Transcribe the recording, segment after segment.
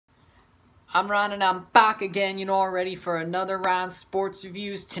I'm Ron and I'm back again, you know, already for another round of sports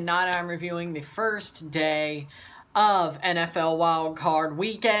reviews. Tonight I'm reviewing the first day of NFL Wildcard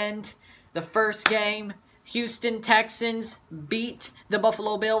weekend. The first game, Houston Texans beat the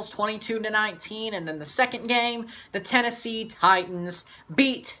Buffalo Bills 22-19. And then the second game, the Tennessee Titans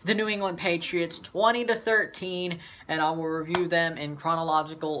beat the New England Patriots 20-13. And I will review them in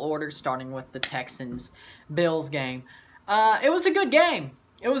chronological order, starting with the Texans-Bills game. It was a good game.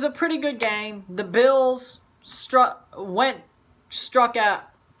 It was a pretty good game. The Bills struck out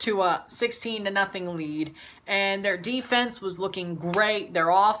to a 16-0 lead, and their defense was looking great.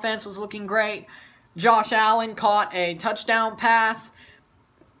 Their offense was looking great. Josh Allen caught a touchdown pass.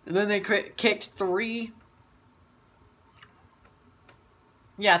 Then they kicked three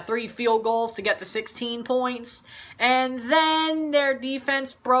field goals to get to 16 points. And then their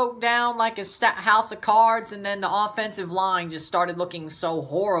defense broke down like a house of cards, and then the offensive line just started looking so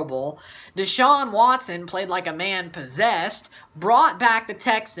horrible. Deshaun Watson played like a man possessed, brought back the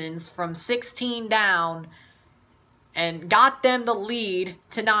Texans from 16 down, and got them the lead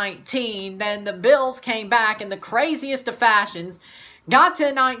to 19. Then the Bills came back in the craziest of fashions, got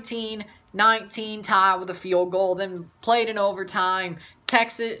to 19 tie with a field goal, then played in overtime.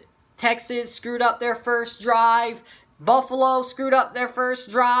 Texas screwed up their first drive. Buffalo screwed up their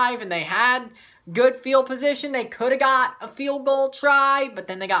first drive, and they had good field position. They could have got a field goal try, but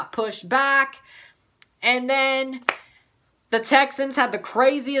then they got pushed back. And then the Texans had the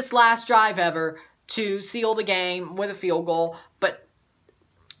craziest last drive ever to seal the game with a field goal, but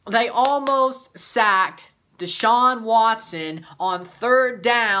they almost sacked Deshaun Watson on third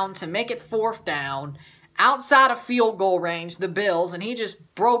down to make it fourth down, outside of field goal range, the Bills, and he just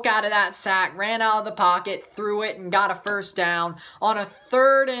broke out of that sack, ran out of the pocket, threw it, and got a first down on a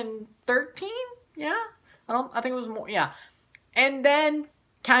 3rd and 13? Yeah? I think it was more, yeah. And then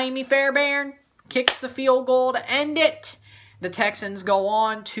Kaimi Fairbairn kicks the field goal to end it. The Texans go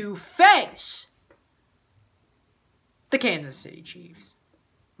on to face the Kansas City Chiefs.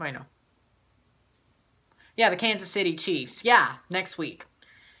 Wait, no. Yeah, the Kansas City Chiefs. Yeah, next week.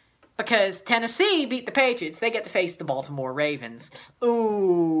 Because Tennessee beat the Patriots. They get to face the Baltimore Ravens.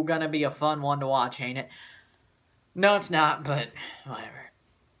 Ooh, gonna be a fun one to watch, ain't it? No, it's not, but whatever.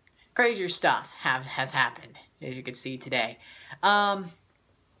 Crazier stuff has happened, as you can see today.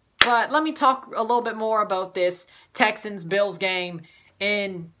 But let me talk a little bit more about this Texans-Bills game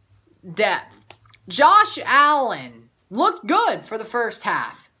in depth. Josh Allen looked good for the first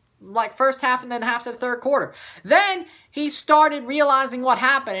half. Like first half and then half to the third quarter. Then he started realizing what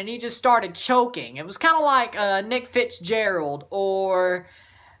happened and he just started choking. It was kind of like Nick Fitzgerald or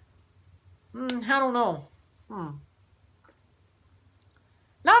I don't know. Not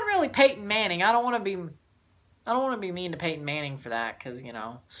really Peyton Manning. I don't want to be mean to Peyton Manning for that, because you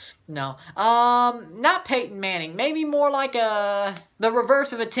know, no. Not Peyton Manning. Maybe more like the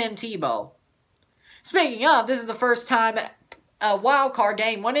reverse of a Tim Tebow. Speaking of, this is the first time a wild card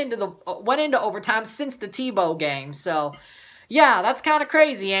game went into overtime since the Tebow game. So, yeah, that's kind of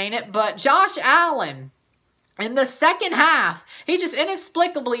crazy, ain't it? But Josh Allen, in the second half, he just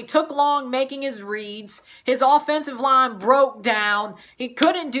inexplicably took long making his reads. His offensive line broke down. He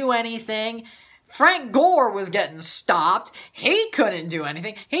couldn't do anything. Frank Gore was getting stopped. He couldn't do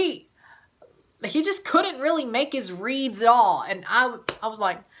anything. He just couldn't really make his reads at all. And I was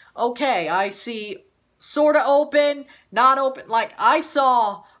like, okay, I see sort of open, not open. Like, I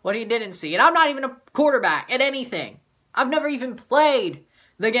saw what he didn't see. And I'm not even a quarterback at anything. I've never even played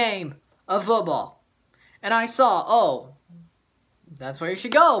the game of football. And I saw, oh, that's where you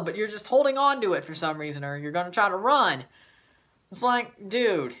should go, but you're just holding on to it for some reason, or you're going to try to run. It's like,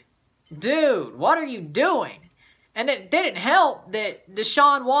 dude, what are you doing? And it didn't help that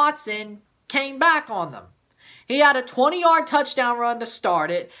Deshaun Watson came back on them. He had a 20-yard touchdown run to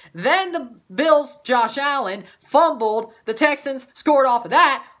start it. Then the Bills' Josh Allen fumbled. The Texans scored off of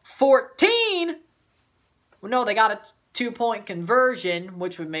that. 14. Well, no, they got a 2-point conversion,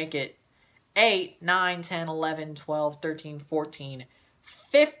 which would make it 8, 9, 10, 11, 12, 13, 14,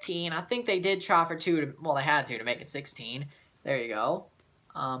 15. I think they did try for 2. Well, they had to make it 16. There you go.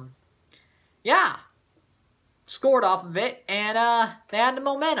 Yeah. Scored off of it, and they had the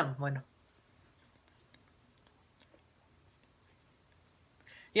momentum when...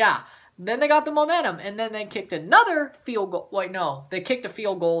 Yeah, then they got the momentum, and then they kicked another field goal. Wait, no, they kicked a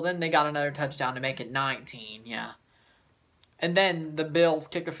field goal, then they got another touchdown to make it 19, yeah. And then the Bills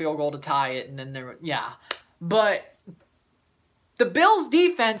kicked a field goal to tie it, and then yeah. But the Bills'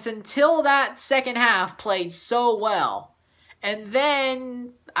 defense, until that second half, played so well. And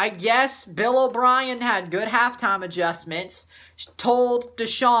then, I guess, Bill O'Brien had good halftime adjustments. told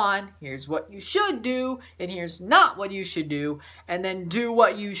Deshaun, here's what you should do, and here's not what you should do, and then do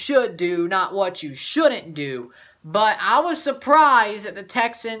what you should do, not what you shouldn't do. But I was surprised that the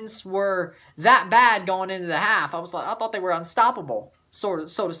Texans were that bad going into the half. I thought they were unstoppable, so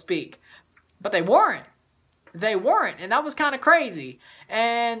to speak. But they weren't. They weren't, and that was kind of crazy.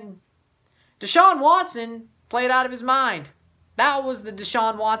 And Deshaun Watson played out of his mind. That was the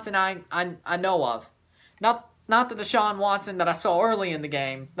Deshaun Watson I know of. Not the Deshaun Watson that I saw early in the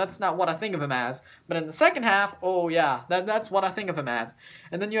game. That's not what I think of him as. But in the second half, oh yeah, that's what I think of him as.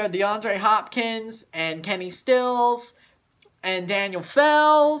 And then you had DeAndre Hopkins and Kenny Stills and Daniel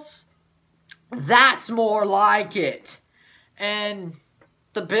Fells. That's more like it. And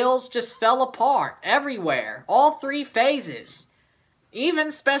the Bills just fell apart everywhere. All three phases.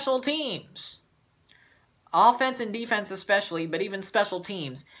 Even special teams. Offense and defense especially, but even special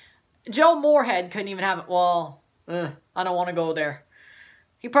teams. Joe Moorhead couldn't even have it. Well, I don't want to go there.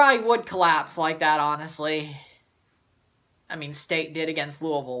 He probably would collapse like that, honestly. I mean, State did against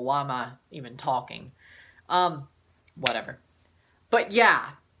Louisville. Why am I even talking? Whatever. But yeah,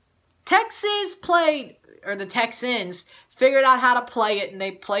 the Texans figured out how to play it, and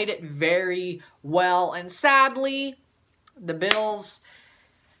they played it very well. And sadly, the Bills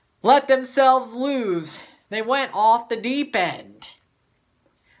let themselves lose. They went off the deep end.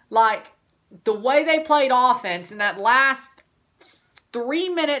 Like, the way they played offense in that last 3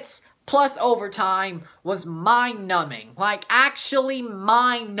 minutes plus overtime was mind-numbing. Like, actually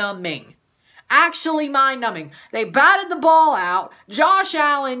mind-numbing. Actually mind-numbing. They batted the ball out. Josh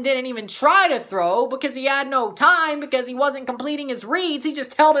Allen didn't even try to throw because he had no time, because he wasn't completing his reads. He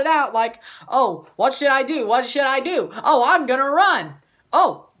just held it out like, oh, what should I do? What should I do? Oh, I'm going to run.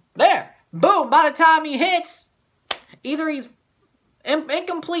 Oh, there. Boom. By the time he hits, either he's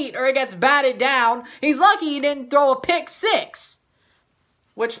incomplete or it gets batted down. He's lucky he didn't throw a pick six,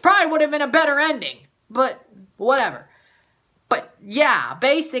 which probably would have been a better ending, but whatever. But yeah,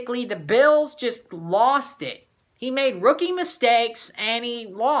 basically the Bills just lost it. He made rookie mistakes and he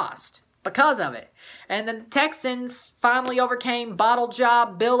lost because of it. And then the Texans finally overcame bottle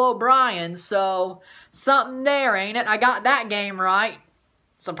job Bill O'Brien, so something there, ain't it? I got that game right,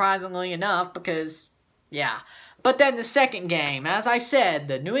 surprisingly enough, because yeah. But then the second game, as I said,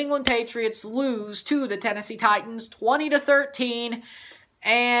 the New England Patriots lose to the Tennessee Titans 20-13,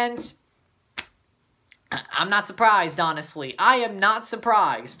 and I'm not surprised, honestly. I am not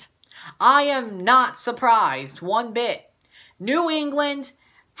surprised. I am not surprised one bit. New England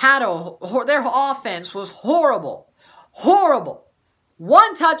had their offense was horrible. Horrible.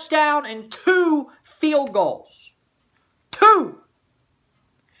 1 touchdown and 2 field goals. 2.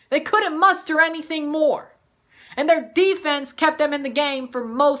 They couldn't muster anything more. And their defense kept them in the game for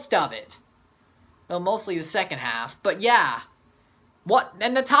most of it. Well, mostly the second half. But yeah.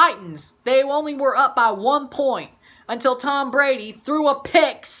 And the Titans, they only were up by 1 point until Tom Brady threw a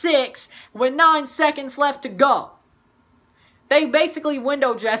pick six with 9 seconds left to go. They basically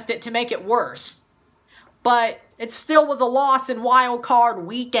window dressed it to make it worse. But it still was a loss in Wild Card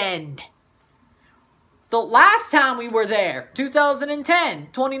weekend. The last time we were there, 2010,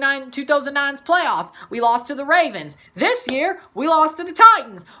 2009's playoffs, we lost to the Ravens. This year, we lost to the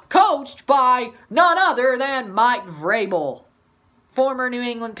Titans, coached by none other than Mike Vrabel, former New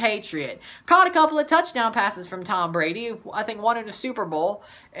England Patriot. Caught a couple of touchdown passes from Tom Brady, I think one in the Super Bowl,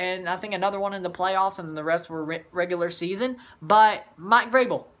 and I think another one in the playoffs, and the rest were regular season. But Mike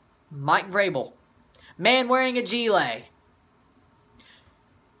Vrabel, man wearing a gilet.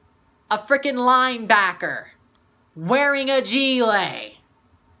 A freaking linebacker wearing a gilet.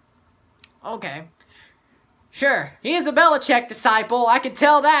 Okay. Sure, he is a Belichick disciple. I could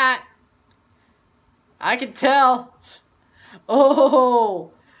tell that. I could tell.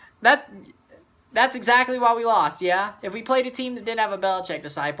 Oh, that's exactly why we lost, yeah? If we played a team that didn't have a Belichick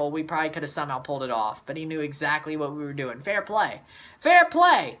disciple, we probably could have somehow pulled it off. But he knew exactly what we were doing. Fair play. Fair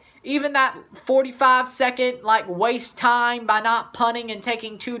play. Even that 45-second, waste time by not punting and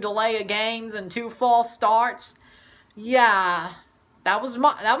taking 2 delay of games and 2 false starts. Yeah, that was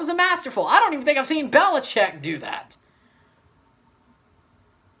a masterful. I don't even think I've seen Belichick do that.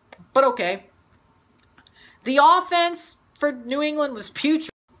 But okay. The offense for New England was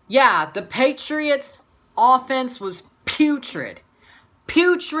putrid. Yeah, the Patriots' offense was putrid.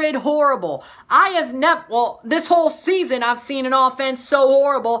 Putrid, horrible. I have never, this whole season I've seen an offense so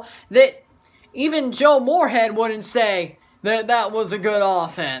horrible that even Joe Moorhead wouldn't say that that was a good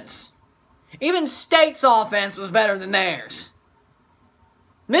offense. Even State's offense was better than theirs.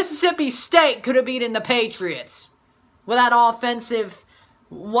 Mississippi State could have beaten the Patriots with that offensive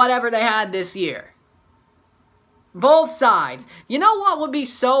whatever they had this year. Both sides. You know what would be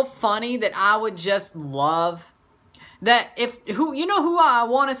so funny that I would just love? That you know who I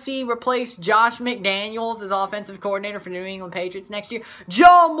want to see replace Josh McDaniels as offensive coordinator for New England Patriots next year?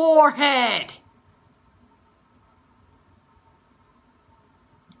 Joe Moorhead.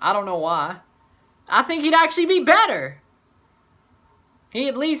 I don't know why. I think he'd actually be better. He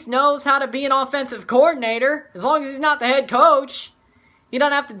at least knows how to be an offensive coordinator, as long as he's not the head coach. He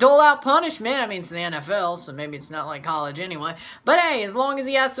doesn't have to dole out punishment. I mean, it's the NFL, so maybe it's not like college anyway. But hey, as long as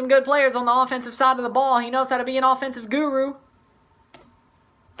he has some good players on the offensive side of the ball, he knows how to be an offensive guru.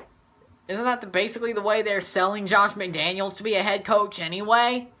 Isn't that basically the way they're selling Josh McDaniels to be a head coach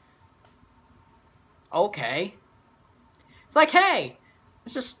anyway? Okay. It's like, hey,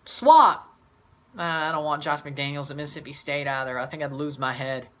 let's just swap. I don't want Josh McDaniels at Mississippi State either. I think I'd lose my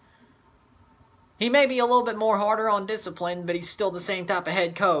head. He may be a little bit more harder on discipline, but he's still the same type of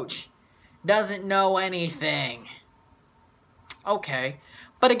head coach. Doesn't know anything. Okay.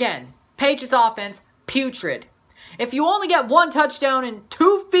 But again, Patriots offense, putrid. If you only get 1 touchdown and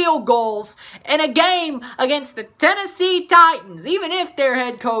 2 field goals in a game against the Tennessee Titans, even if their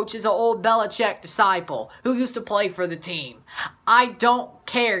head coach is an old Belichick disciple who used to play for the team, I don't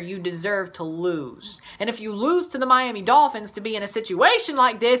care. You deserve to lose. And if you lose to the Miami Dolphins to be in a situation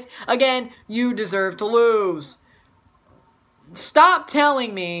like this, again, you deserve to lose. Stop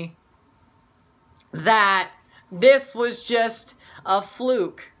telling me that this was just a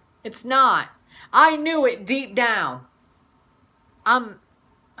fluke. It's not. I knew it deep down. I'm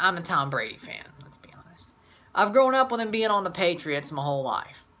a Tom Brady fan, let's be honest. I've grown up with him being on the Patriots my whole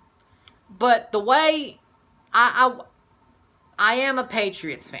life. But the way I am a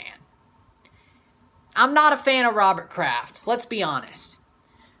Patriots fan. I'm not a fan of Robert Kraft, let's be honest.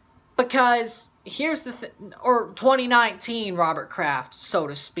 Because here's the thing, or 2019 Robert Kraft, so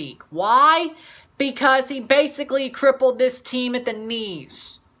to speak. Why? Because he basically crippled this team at the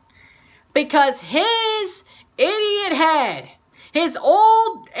knees. Because his idiot head, his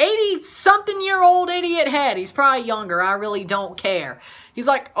old 80-something-year-old idiot head, he's probably younger, I really don't care. He's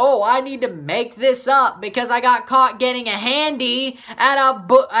like, oh, I need to make this up because I got caught getting a handy at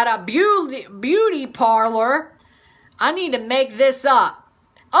a beauty parlor. I need to make this up.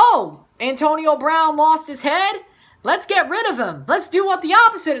 Oh, Antonio Brown lost his head? Let's get rid of him. Let's do what the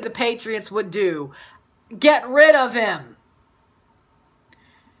opposite of the Patriots would do. Get rid of him.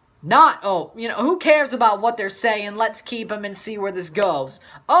 Not, oh, you know, who cares about what they're saying? Let's keep him and see where this goes.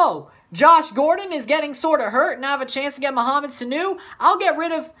 Oh, Josh Gordon is getting sort of hurt and I have a chance to get Mohamed Sanu. I'll get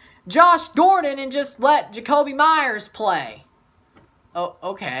rid of Josh Gordon and just let Jacoby Myers play. Oh,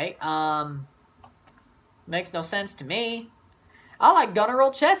 okay. Makes no sense to me. I like Gunnar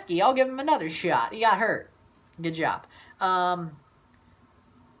Olszewski. I'll give him another shot. He got hurt. Good job.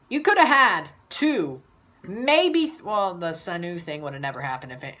 You could have had 2. Maybe, well, the Sanu thing would have never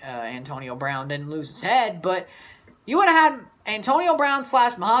happened if Antonio Brown didn't lose his head, but you would have had Antonio Brown /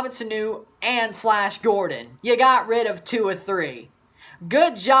 Mohamed Sanu and Flash Gordon. You got rid of 2 or 3.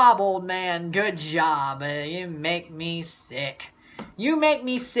 Good job, old man. Good job. You make me sick. You make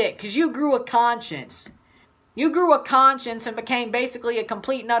me sick because you grew a conscience. You grew a conscience and became basically a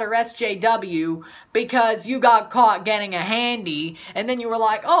complete and utter SJW because you got caught getting a handy and then you were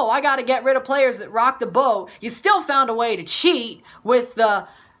like, oh, I got to get rid of players that rock the boat. You still found a way to cheat with the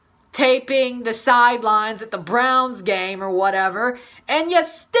taping the sidelines at the Browns game or whatever, and you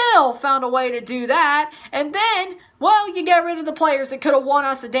still found a way to do that, and then, well, you get rid of the players that could have won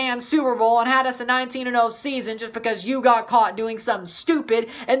us a damn Super Bowl and had us a 19-0 season just because you got caught doing something stupid,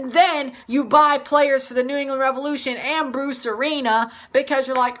 and then you buy players for the New England Revolution and Bruce Arena because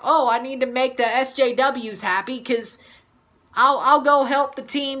you're like, oh, I need to make the SJWs happy because I'll go help the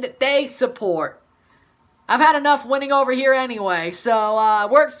team that they support. I've had enough winning over here anyway, so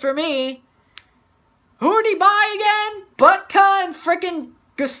works for me. Who'd he buy again? Buttka and frickin'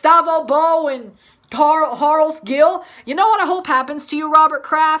 Gustavo Bo and Harles Gill? You know what I hope happens to you, Robert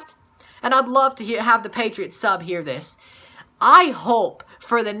Kraft? And I'd love to have the Patriots sub hear this. I hope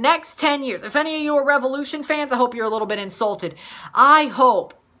for the next 10 years, if any of you are Revolution fans, I hope you're a little bit insulted. I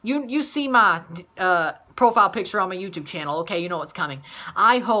hope, you see my profile picture on my YouTube channel, okay? You know what's coming.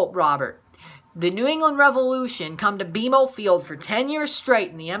 I hope, Robert, the New England Revolution come to BMO Field for 10 years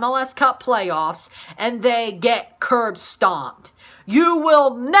straight in the MLS Cup playoffs, and they get curb stomped. You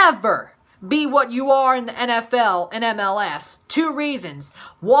will never be what you are in the NFL and MLS. 2 reasons.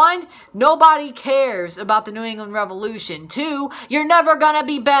 1, nobody cares about the New England Revolution. 2, you're never going to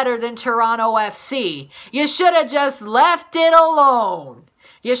be better than Toronto FC. You should have just left it alone.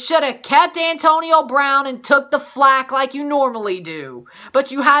 You should have kept Antonio Brown and took the flack like you normally do.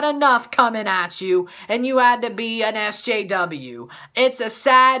 But you had enough coming at you, and you had to be an SJW. It's a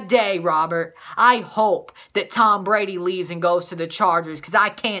sad day, Robert. I hope that Tom Brady leaves and goes to the Chargers, because I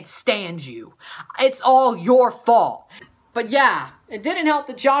can't stand you. It's all your fault. But yeah, it didn't help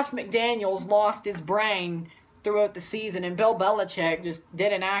that Josh McDaniels lost his brain throughout the season, and Bill Belichick just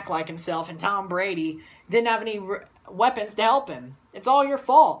didn't act like himself, and Tom Brady didn't have any weapons to help him. It's all your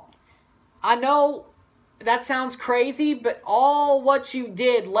fault. I know that sounds crazy, but all what you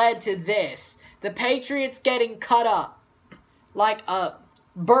did led to this. The Patriots getting cut up like a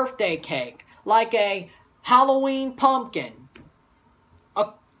birthday cake, like a Halloween pumpkin, a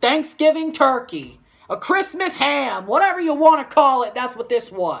Thanksgiving turkey, a Christmas ham, whatever you want to call it, that's what this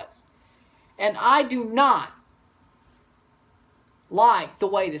was. And I do not like the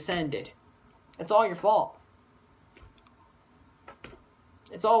way this ended. It's all your fault.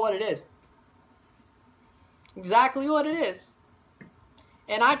 It's all what it is. Exactly what it is.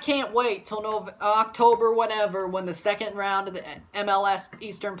 And I can't wait till October, whatever, when the second round of the MLS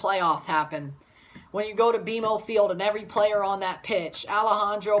Eastern Playoffs happen. When you go to BMO Field and every player on that pitch,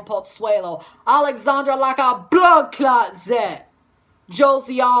 Alejandro Pozuelo, Alexandra like a blood clot Zet,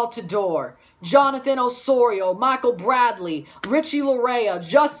 Josie Altidore, Jonathan Osorio, Michael Bradley, Richie Larea,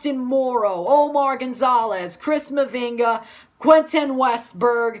 Justin Morrow, Omar Gonzalez, Chris Mavinga, Quentin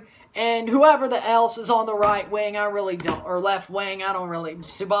Westberg, and whoever the else is on the right wing, I really don't, or left wing, I don't really,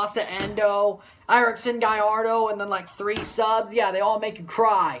 Subasa Endo, Erickson Gallardo, and then like 3 subs, yeah, they all make you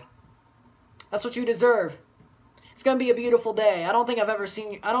cry. That's what you deserve. It's going to be a beautiful day. I don't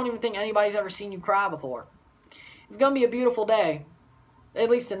even think anybody's ever seen you cry before. It's going to be a beautiful day. At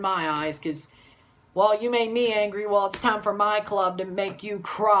least in my eyes, because, well, you made me angry. Well, it's time for my club to make you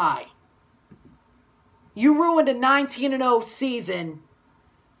cry. You ruined a 19-0 season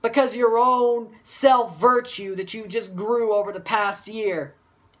because of your own self-virtue that you just grew over the past year.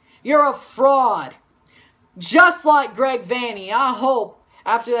 You're a fraud. Just like Greg Vanney. I hope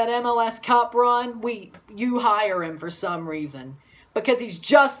after that MLS Cup run, you hire him for some reason. Because he's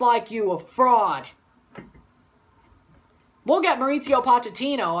just like you, a fraud. We'll get Mauricio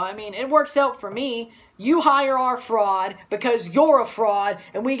Pochettino. I mean, it works out for me. You hire our fraud because you're a fraud,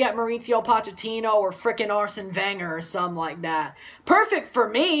 and we get Mauricio Pochettino or frickin' Arsene Wenger or something like that. Perfect for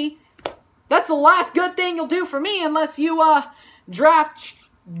me. That's the last good thing you'll do for me unless you draft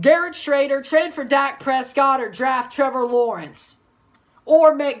Garrett Schrader, trade for Dak Prescott, or draft Trevor Lawrence.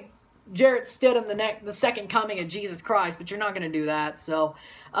 Or make Jarrett Stidham the second coming of Jesus Christ, but you're not going to do that, so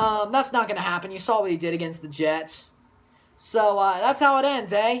that's not going to happen. You saw what he did against the Jets. So, that's how it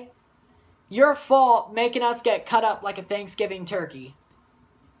ends, eh? Your fault making us get cut up like a Thanksgiving turkey.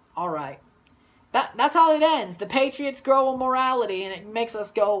 Alright. That's how it ends. The Patriots grow a morality, and it makes us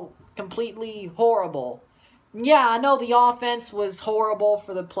go completely horrible. Yeah, I know the offense was horrible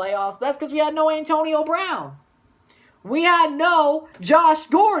for the playoffs, but that's because we had no Antonio Brown. We had no Josh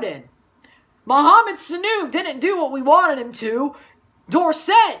Gordon. Mohamed Sanu didn't do what we wanted him to.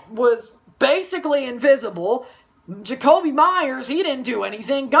 Dorsett was basically invisible. Jacoby Myers, he didn't do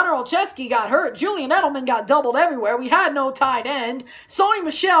anything. Gunnar Olszewski got hurt. Julian Edelman got doubled everywhere. We had no tight end. Sony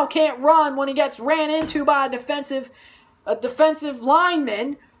Michel can't run when he gets ran into by a defensive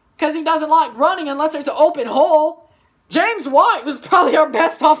lineman because he doesn't like running unless there's an open hole. James White was probably our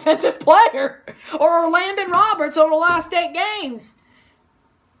best offensive player. Or Landon Roberts over the last 8 games.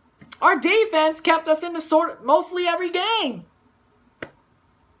 Our defense kept us in mostly every game.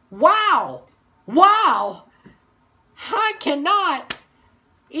 Wow. Wow. I cannot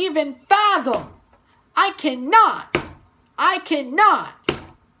even fathom. I cannot.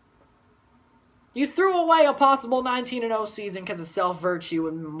 You threw away a possible 19-0 season because of self-virtue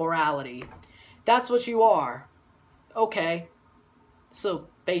and morality. That's what you are. Okay. So,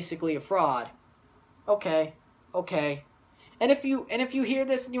 basically a fraud. Okay. And if you hear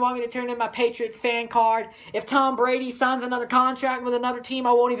this and you want me to turn in my Patriots fan card, if Tom Brady signs another contract with another team,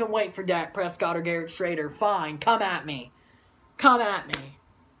 I won't even wait for Dak Prescott or Garrett Schrader. Fine, come at me.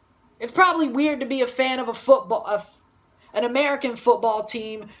 It's probably weird to be a fan of an American football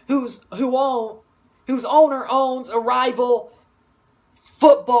team whose owner owns a rival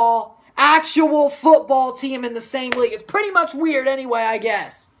actual football team in the same league. It's pretty much weird anyway, I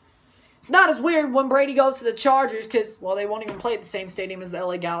guess. It's not as weird when Brady goes to the Chargers because, well, they won't even play at the same stadium as the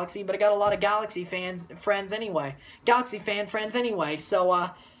LA Galaxy, but I got a lot of Galaxy fan friends anyway.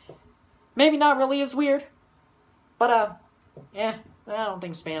 So, maybe not really as weird. But, I don't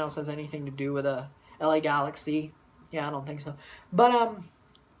think Spanos has anything to do with LA Galaxy. Yeah, I don't think so. But,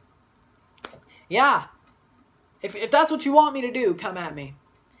 yeah. If that's what you want me to do, come at me.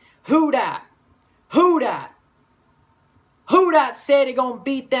 Who dat? Who dat? Who dat say they gonna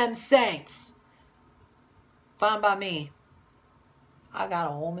beat them Saints? Fine by me. I got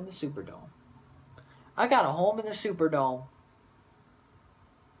a home in the Superdome. I got a home in the Superdome.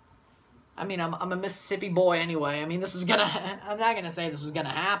 I mean, I'm a Mississippi boy anyway. I mean, this was gonna... I'm not gonna say this was gonna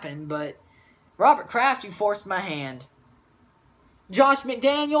happen, but... Robert Kraft, you forced my hand. Josh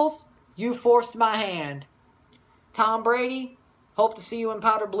McDaniels, you forced my hand. Tom Brady, hope to see you in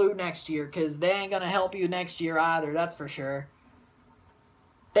powder blue next year, because they ain't gonna help you next year either, that's for sure.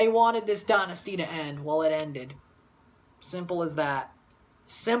 They wanted this dynasty to end. Well, it ended. Simple as that.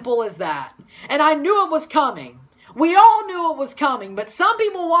 Simple as that. And I knew it was coming. We all knew it was coming, but some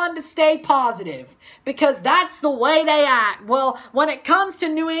people wanted to stay positive because that's the way they act. Well, when it comes to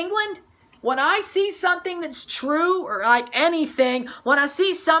New England, when I see something that's true or like anything, when I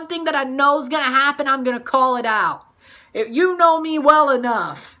see something that I know is going to happen, I'm going to call it out. If you know me well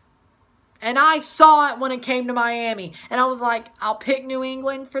enough. And I saw it when it came to Miami. And I was like, I'll pick New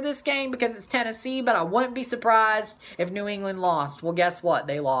England for this game because it's Tennessee, but I wouldn't be surprised if New England lost. Well, guess what?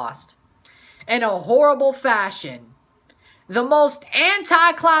 They lost. In a horrible fashion. The most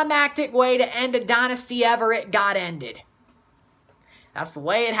anticlimactic way to end a dynasty ever, it got ended. That's the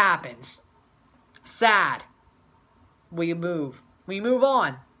way it happens. Sad. We move. We move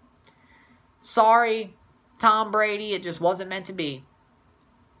on. Sorry, Tom Brady, it just wasn't meant to be.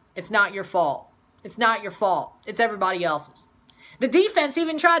 It's not your fault. It's not your fault. It's everybody else's. The defense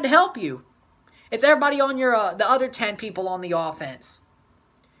even tried to help you. It's everybody on your the other 10 people on the offense.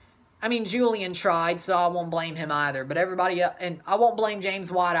 I mean, Julian tried, so I won't blame him either. But everybody else, and I won't blame James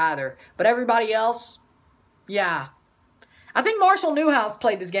Watt either. But everybody else, yeah. I think Marshall Newhouse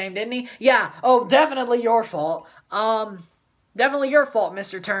played this game, didn't he? Yeah. Oh, definitely your fault. Definitely your fault,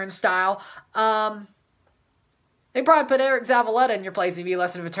 Mr. Turnstile. They probably put Eric Zavaleta in your place if he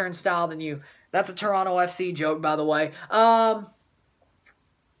less of a turnstile than you. That's a Toronto FC joke, by the way.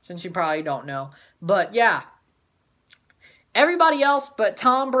 Since you probably don't know. But, yeah. Everybody else but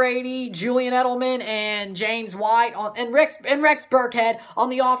Tom Brady, Julian Edelman, and James White, and Rex Burkhead on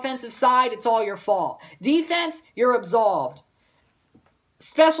the offensive side, it's all your fault. Defense, you're absolved.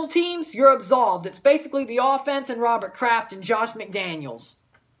 Special teams, you're absolved. It's basically the offense and Robert Kraft and Josh McDaniels.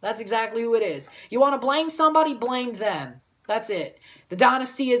 That's exactly who it is. You want to blame somebody? Blame them. That's it. The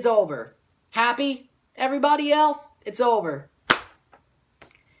dynasty is over. Happy? Everybody else? It's over.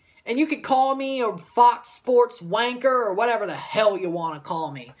 And you could call me a Fox Sports wanker or whatever the hell you want to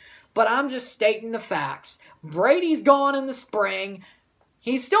call me. But I'm just stating the facts. Brady's gone in the spring.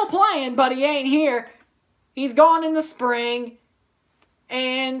 He's still playing, but he ain't here. He's gone in the spring.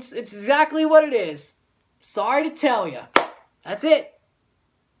 And it's exactly what it is. Sorry to tell you. That's it.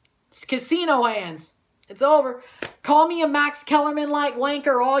 It's casino hands. It's over. Call me a Max Kellerman-like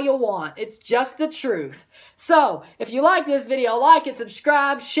wanker all you want. It's just the truth. So, if you like this video, like it,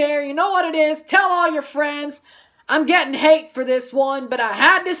 subscribe, share. You know what it is. Tell all your friends. I'm getting hate for this one, but I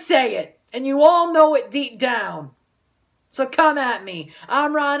had to say it. And you all know it deep down. So come at me.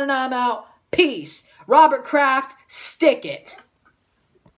 I'm Ryan and I'm out. Peace. Robert Kraft, stick it.